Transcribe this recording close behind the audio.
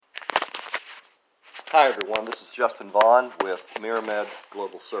Hi everyone, this is Justin Vaughn with Miramed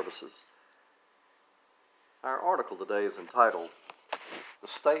Global Services. Our article today is entitled, The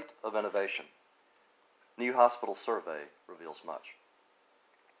State of Innovation. New Hospital Survey Reveals Much.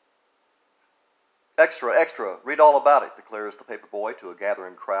 Extra, extra, read all about it, declares the paperboy to a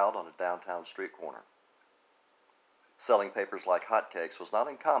gathering crowd on a downtown street corner. Selling papers like hotcakes was not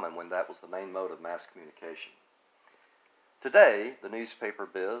uncommon when that was the main mode of mass communication. Today, the newspaper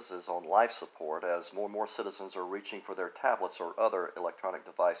biz is on life support as more and more citizens are reaching for their tablets or other electronic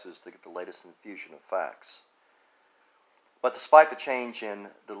devices to get the latest infusion of facts. But despite the change in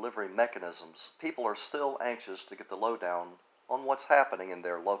delivery mechanisms, people are still anxious to get the lowdown on what's happening in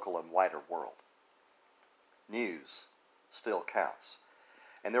their local and wider world. News still counts,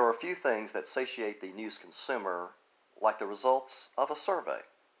 and there are a few things that satiate the news consumer, like the results of a survey.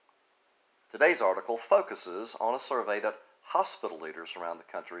 Today's article focuses on a survey that hospital leaders around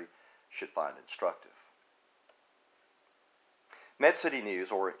the country should find instructive. MedCity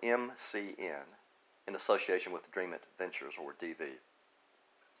News, or MCN, in association with DreamIt Ventures, or DV,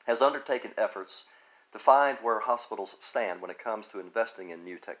 has undertaken efforts to find where hospitals stand when it comes to investing in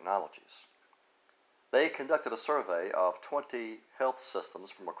new technologies. They conducted a survey of 20 health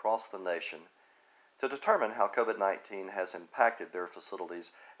systems from across the nation to determine how COVID-19 has impacted their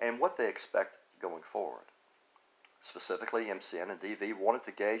facilities and what they expect going forward. Specifically, MCN and DV wanted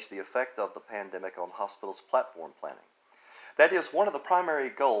to gauge the effect of the pandemic on hospitals' platform planning. That is, one of the primary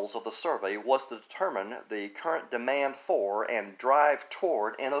goals of the survey was to determine the current demand for and drive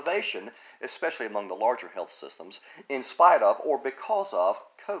toward innovation, especially among the larger health systems, in spite of or because of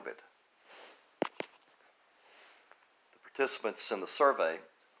COVID. The participants in the survey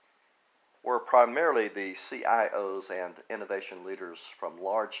were primarily the CIOs and innovation leaders from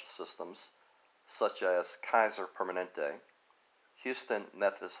large systems such as Kaiser Permanente, Houston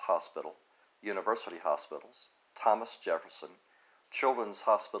Methodist Hospital, University Hospitals, Thomas Jefferson, Children's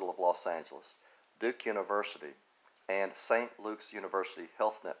Hospital of Los Angeles, Duke University, and St. Luke's University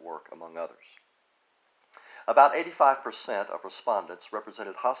Health Network, among others. About 85% of respondents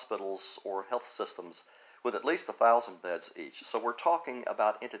represented hospitals or health systems with at least 1,000 beds each. So we're talking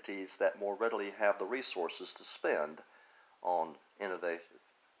about entities that more readily have the resources to spend on innovative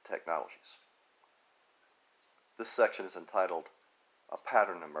technologies. This section is entitled, A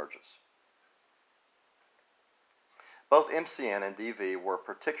Pattern Emerges. Both MCN and DV were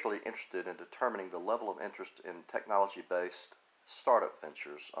particularly interested in determining the level of interest in technology-based startup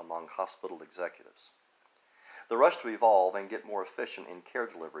ventures among hospital executives. The rush to evolve and get more efficient in care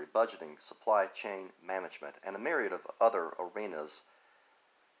delivery, budgeting, supply chain management, and a myriad of other arenas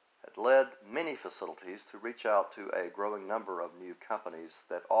had led many facilities to reach out to a growing number of new companies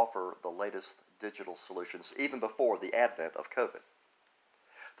that offer the latest digital solutions even before the advent of COVID.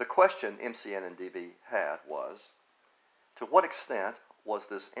 The question MCN and DV had was, to what extent was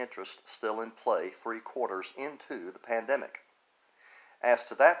this interest still in play 3 quarters into the pandemic? As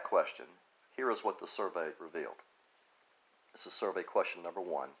to that question, here is what the survey revealed. This is survey question number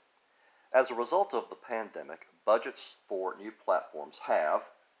 1. As a result of the pandemic, budgets for new platforms have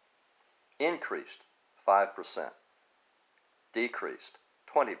increased 5%, decreased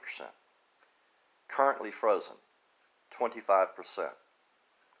 20%, currently frozen 25%,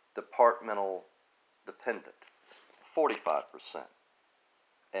 departmental dependent 45%,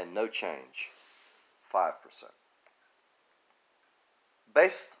 and no change 5%.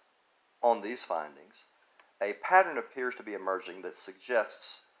 Based on these findings, a pattern appears to be emerging that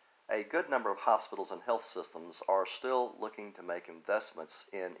suggests a good number of hospitals and health systems are still looking to make investments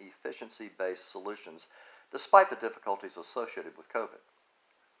in efficiency-based solutions despite the difficulties associated with COVID.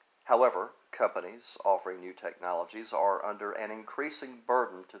 However, companies offering new technologies are under an increasing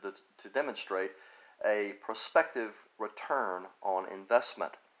burden to demonstrate a prospective return on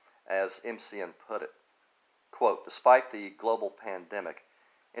investment, as MCN put it. Quote, despite the global pandemic,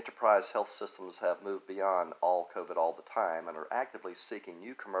 enterprise health systems have moved beyond all COVID all the time and are actively seeking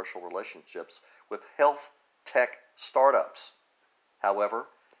new commercial relationships with health tech startups. However,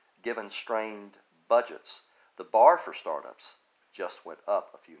 given strained budgets, the bar for startups just went up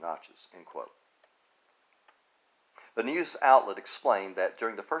a few notches, end quote. The news outlet explained that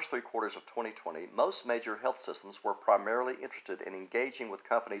during the first 3 quarters of 2020, most major health systems were primarily interested in engaging with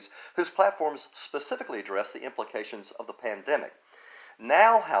companies whose platforms specifically address the implications of the pandemic.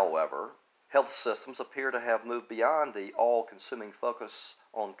 Now, however, health systems appear to have moved beyond the all-consuming focus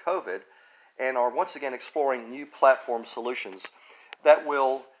on COVID and are once again exploring new platform solutions that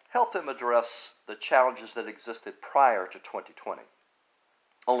will help them address the challenges that existed prior to 2020.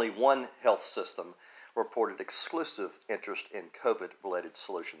 Only one health system reported exclusive interest in COVID-related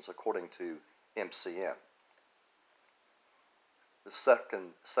solutions, according to MCN. The second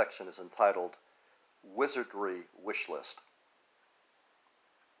section is entitled Wizardry Wish List.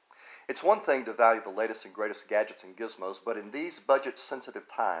 It's one thing to value the latest and greatest gadgets and gizmos, but in these budget-sensitive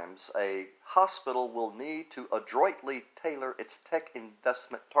times, a hospital will need to adroitly tailor its tech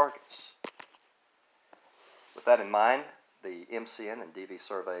investment targets. With that in mind, the MCN and DV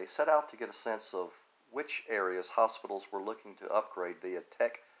survey set out to get a sense of which areas hospitals were looking to upgrade via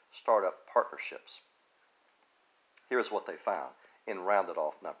tech startup partnerships. Here's what they found in rounded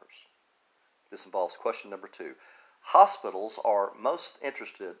off numbers. This involves question number 2. Hospitals are most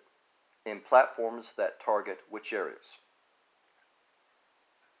interested in platforms that target which areas?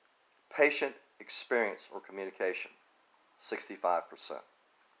 Patient experience or communication, 65%.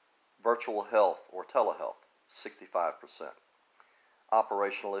 Virtual health or telehealth, 65%.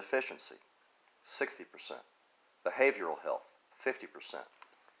 Operational efficiency, 60%. Behavioral health, 50%.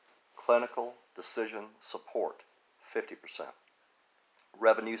 Clinical decision support, 50%.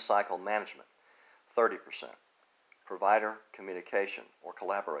 Revenue cycle management, 30%. Provider communication or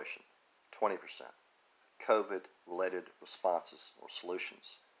collaboration, 20%. COVID-related responses or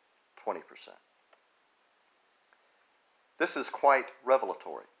solutions, 20%. This is quite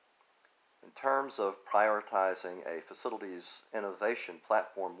revelatory. In terms of prioritizing a facility's innovation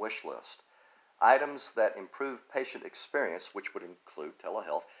platform wish list, items that improve patient experience, which would include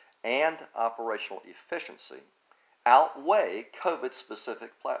telehealth, and operational efficiency, outweigh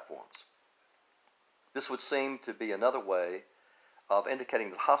COVID-specific platforms. This would seem to be another way of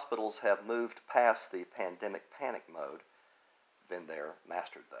indicating that hospitals have moved past the pandemic panic mode, been there,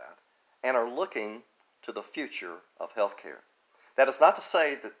 mastered that, and are looking to the future of healthcare. That is not to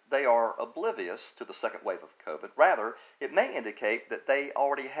say that they are oblivious to the second wave of COVID. Rather, it may indicate that they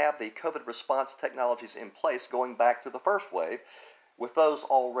already have the COVID response technologies in place going back to the first wave. With those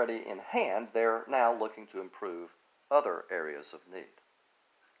already in hand, they're now looking to improve other areas of need.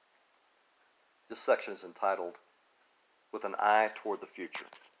 This section is entitled, With an Eye Toward the Future.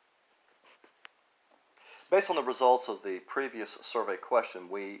 Based on the results of the previous survey question,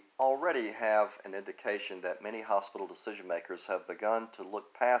 we already have an indication that many hospital decision makers have begun to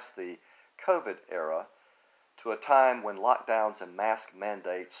look past the COVID era to a time when lockdowns and mask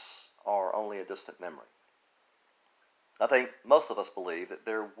mandates are only a distant memory. I think most of us believe that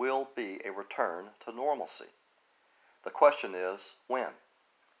there will be a return to normalcy. The question is, when?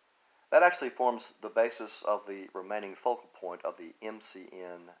 That actually forms the basis of the remaining focal point of the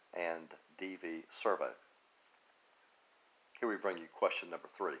MCN and DV survey. Here we bring you question number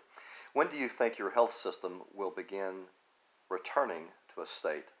 3. When do you think your health system will begin returning to a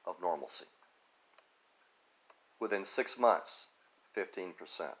state of normalcy? Within 6 months, 15%.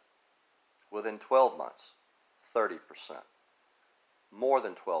 Within 12 months, 30%. More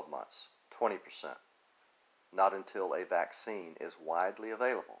than 12 months, 20%. Not until a vaccine is widely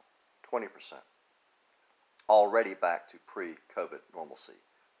available, 20%. Already back to pre-COVID normalcy,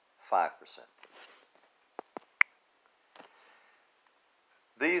 5%.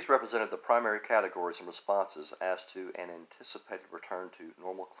 These represented the primary categories and responses as to an anticipated return to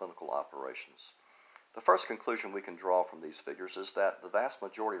normal clinical operations. The first conclusion we can draw from these figures is that the vast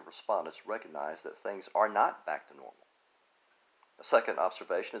majority of respondents recognize that things are not back to normal. A second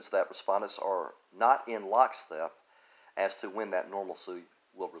observation is that respondents are not in lockstep as to when that normalcy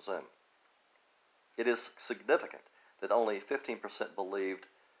will resume. It is significant that only 15% believed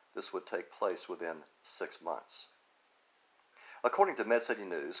this would take place within 6 months. According to MedCity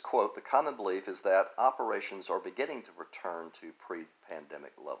News, quote, the common belief is that operations are beginning to return to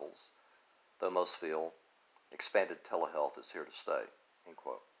pre-pandemic levels, though most feel expanded telehealth is here to stay, end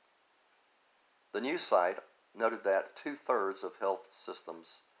quote. The news site noted that 2/3 of health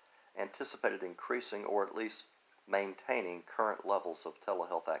systems anticipated increasing or at least maintaining current levels of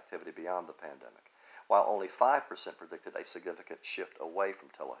telehealth activity beyond the pandemic, while only 5% predicted a significant shift away from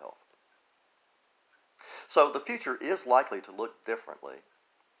telehealth. So the future is likely to look differently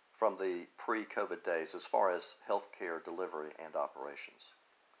from the pre-COVID days as far as healthcare delivery and operations.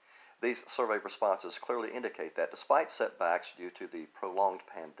 These survey responses clearly indicate that despite setbacks due to the prolonged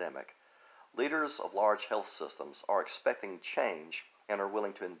pandemic, leaders of large health systems are expecting change and are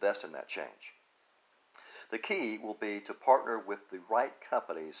willing to invest in that change. The key will be to partner with the right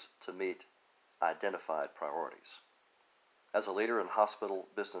companies to meet identified priorities. As a leader in hospital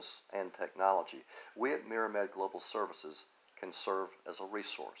business and technology, we at MiraMed Global Services can serve as a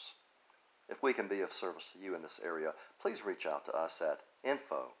resource. If we can be of service to you in this area, please reach out to us at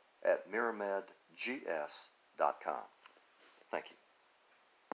info@miramedgs.com. Thank you.